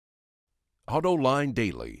Autoline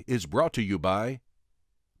Daily is brought to you by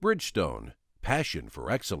Bridgestone, passion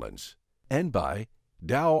for excellence, and by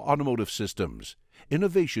Dow Automotive Systems,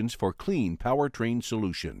 innovations for clean powertrain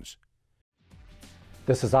solutions.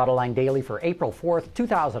 This is Autoline Daily for April 4th,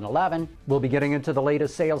 2011. We'll be getting into the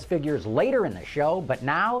latest sales figures later in the show, but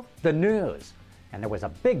now, the news. And there was a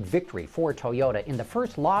big victory for Toyota in the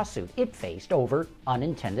first lawsuit it faced over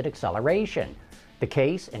unintended acceleration. The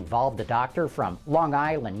case involved a doctor from Long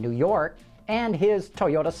Island, New York, and his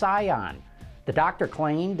Toyota Scion. The doctor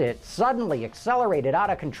claimed it suddenly accelerated out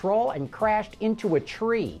of control and crashed into a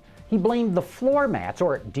tree. He blamed the floor mats,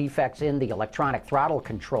 or defects in the electronic throttle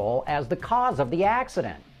control, as the cause of the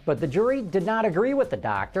accident. But the jury did not agree with the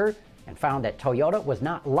doctor and found that Toyota was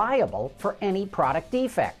not liable for any product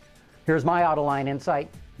defect. Here's my Autoline insight.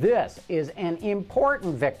 This is an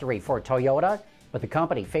important victory for Toyota, but the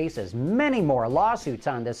company faces many more lawsuits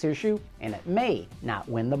on this issue, and it may not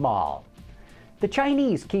win them all. The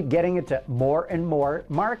Chinese keep getting into more and more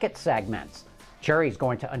market segments. Chery's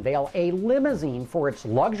going to unveil a limousine for its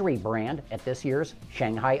luxury brand at this year's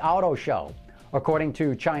Shanghai Auto Show. According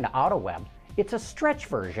to China Auto Web, it's a stretch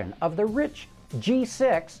version of the rich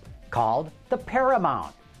G6 called the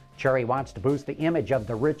Paramount. Chery wants to boost the image of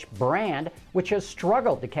the rich brand, which has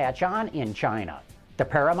struggled to catch on in China. The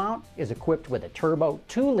Paramount is equipped with a turbo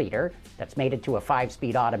 2-liter that's mated to a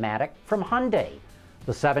 5-speed automatic from Hyundai.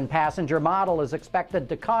 The 7-passenger model is expected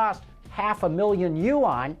to cost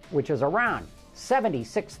 $500,000 which is around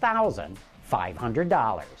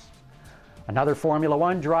 $76,500. Another Formula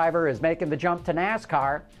One driver is making the jump to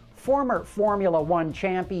NASCAR. Former Formula One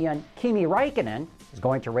champion Kimi Raikkonen is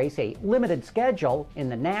going to race a limited schedule in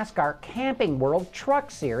the NASCAR Camping World Truck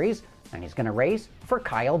Series, and he's going to race for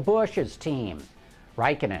Kyle Busch's team.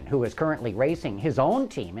 Raikkonen, who is currently racing his own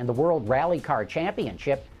team in the World Rally Car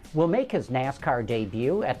Championship, will make his NASCAR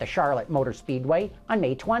debut at the Charlotte Motor Speedway on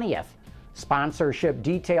May 20th. Sponsorship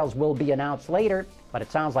details will be announced later, but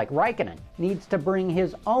it sounds like Raikkonen needs to bring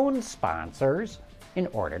his own sponsors in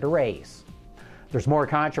order to race. There's more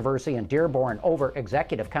controversy in Dearborn over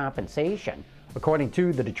executive compensation. According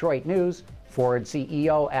to the Detroit News, Ford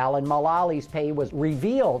CEO Alan Mullally's pay was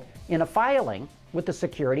revealed in a filing with the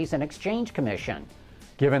Securities and Exchange Commission.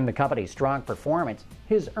 Given the company's strong performance,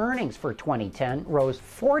 his earnings for 2010 rose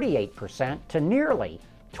 48% to nearly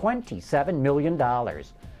 $27 million.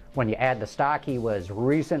 When you add the stock he was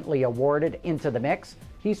recently awarded into the mix,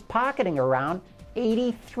 he's pocketing around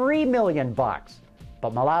 $83 million.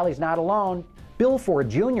 But Mullally's not alone. Bill Ford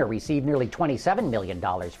Jr. received nearly $27 million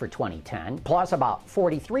for 2010, plus about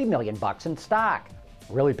 $43 million in stock. It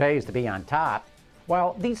really pays to be on top.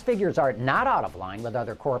 While these figures are not out of line with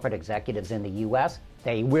other corporate executives in the U.S.,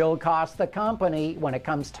 they will cost the company when it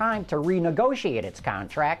comes time to renegotiate its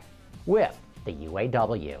contract with the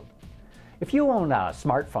UAW. If you own a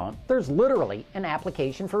smartphone, there's literally an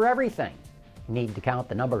application for everything. Need to count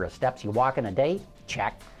the number of steps you walk in a day?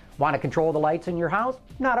 Check. Want to control the lights in your house?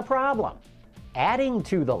 Not a problem. Adding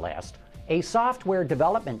to the list, a software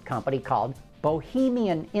development company called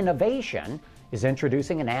Bohemian Innovation is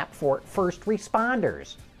introducing an app for first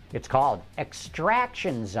responders. It's called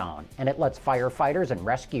Extraction Zone, and it lets firefighters and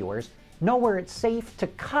rescuers know where it's safe to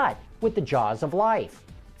cut with the jaws of life.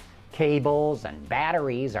 Cables and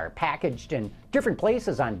batteries are packaged in different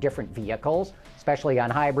places on different vehicles, especially on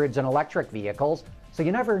hybrids and electric vehicles, so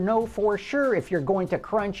you never know for sure if you're going to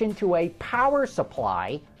crunch into a power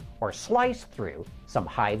supply or slice through some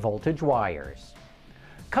high voltage wires.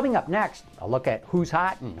 Coming up next, a look at who's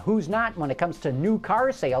hot and who's not when it comes to new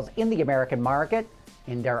car sales in the American market,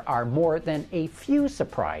 and there are more than a few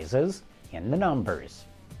surprises in the numbers.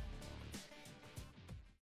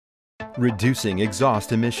 Reducing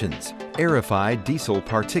exhaust emissions, aerified diesel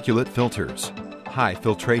particulate filters, high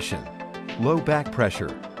filtration, low back pressure,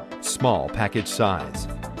 small package size,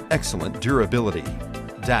 excellent durability.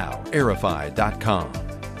 DowAerify.com.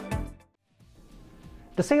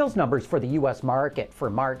 The sales numbers for the U.S. market for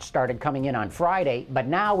March started coming in on Friday, but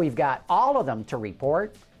now we've got all of them to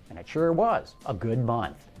report, and it sure was a good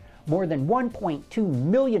month. More than 1.2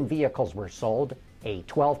 million vehicles were sold, a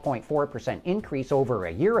 12.4% increase over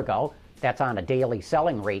a year ago. That's on a daily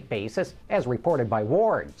selling rate basis, as reported by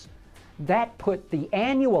Wards. That put the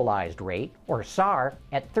annualized rate, or SAR,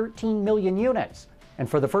 at 13 million units. And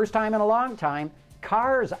for the first time in a long time,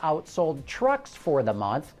 cars outsold trucks for the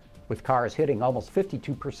month, with cars hitting almost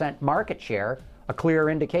 52% market share, a clear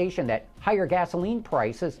indication that higher gasoline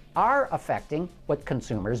prices are affecting what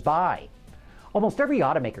consumers buy. Almost every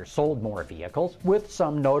automaker sold more vehicles, with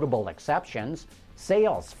some notable exceptions.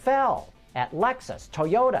 Sales fell at Lexus,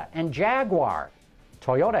 Toyota, and Jaguar.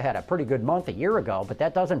 Toyota had a pretty good month a year ago, but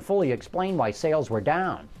that doesn't fully explain why sales were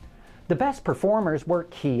down. The best performers were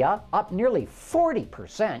Kia, up nearly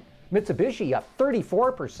 40%, Mitsubishi up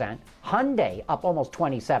 34%, Hyundai up almost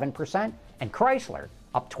 27%, and Chrysler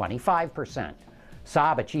up 25%.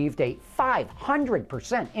 Saab achieved a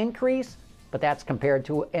 500% increase, but that's compared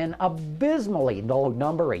to an abysmally low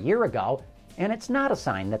number a year ago, and it's not a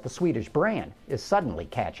sign that the Swedish brand is suddenly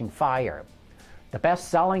catching fire. The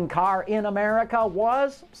best-selling car in America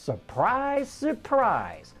was, surprise,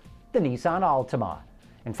 surprise, the Nissan Altima.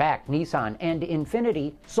 In fact, Nissan and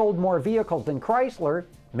Infiniti sold more vehicles than Chrysler,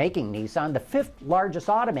 making Nissan the 5th largest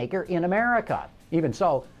automaker in America. Even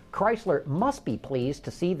so, Chrysler must be pleased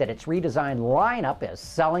to see that its redesigned lineup is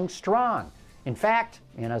selling strong. In fact,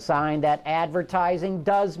 in a sign that advertising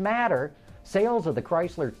does matter, sales of the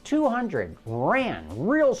Chrysler 200 ran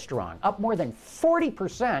real strong, up more than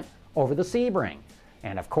 40% over the Sebring.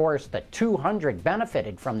 And of course, the 200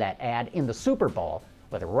 benefited from that ad in the Super Bowl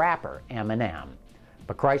with rapper Eminem.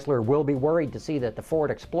 But Chrysler will be worried to see that the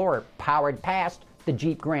Ford Explorer powered past the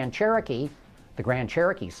Jeep Grand Cherokee. The Grand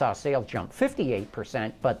Cherokee saw sales jump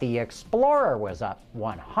 58%, but the Explorer was up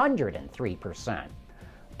 103%.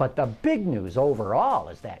 But the big news overall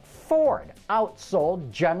is that Ford outsold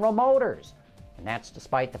General Motors. And that's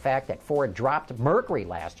despite the fact that Ford dropped Mercury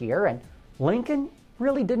last year and Lincoln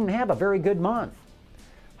really didn't have a very good month.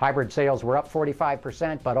 Hybrid sales were up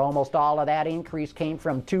 45%, but almost all of that increase came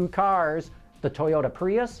from two cars, the Toyota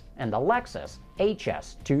Prius and the Lexus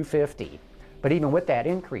HS250. But even with that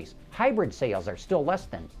increase, hybrid sales are still less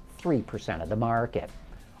than 3% of the market.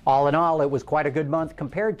 All in all, it was quite a good month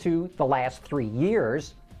compared to the last 3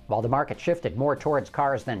 years. While the market shifted more towards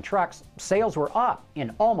cars than trucks, sales were up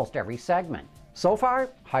in almost every segment. So far,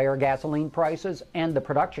 higher gasoline prices and the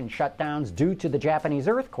production shutdowns due to the Japanese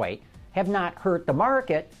earthquake have not hurt the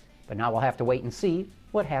market, but now we'll have to wait and see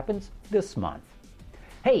what happens this month.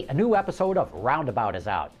 Hey, a new episode of Roundabout is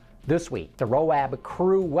out. This week, the ROAB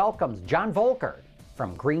crew welcomes John Volker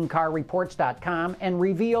from GreenCarReports.com and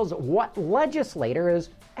reveals what legislator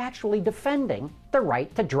is actually defending the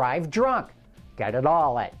right to drive drunk. Get it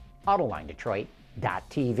all at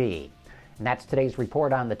AutolineDetroit.tv. And that's today's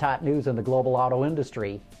report on the top news in the global auto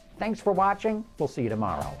industry. Thanks for watching. We'll see you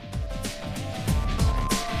tomorrow.